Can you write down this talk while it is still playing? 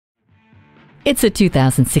It's a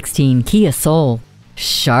 2016 Kia Soul.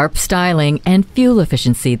 Sharp styling and fuel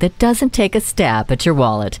efficiency that doesn't take a stab at your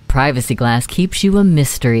wallet. Privacy glass keeps you a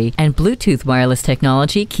mystery, and Bluetooth wireless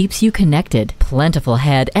technology keeps you connected. Plentiful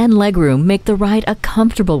head and legroom make the ride a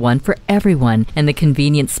comfortable one for everyone, and the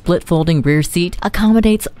convenient split-folding rear seat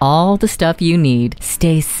accommodates all the stuff you need.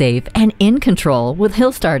 Stay safe and in control with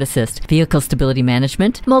Hill Start Assist, vehicle stability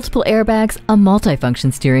management, multiple airbags, a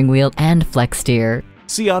multifunction steering wheel, and flex steer.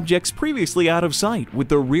 See objects previously out of sight with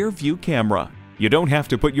the rear view camera. You don't have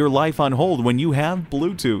to put your life on hold when you have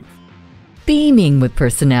Bluetooth. Beaming with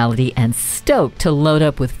personality and stoked to load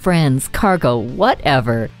up with friends, cargo,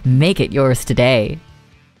 whatever. Make it yours today.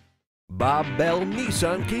 Bob Bell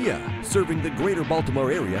Nissan Kia, serving the greater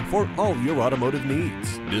Baltimore area for all your automotive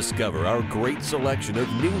needs. Discover our great selection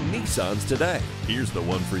of new Nissans today. Here's the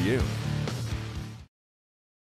one for you.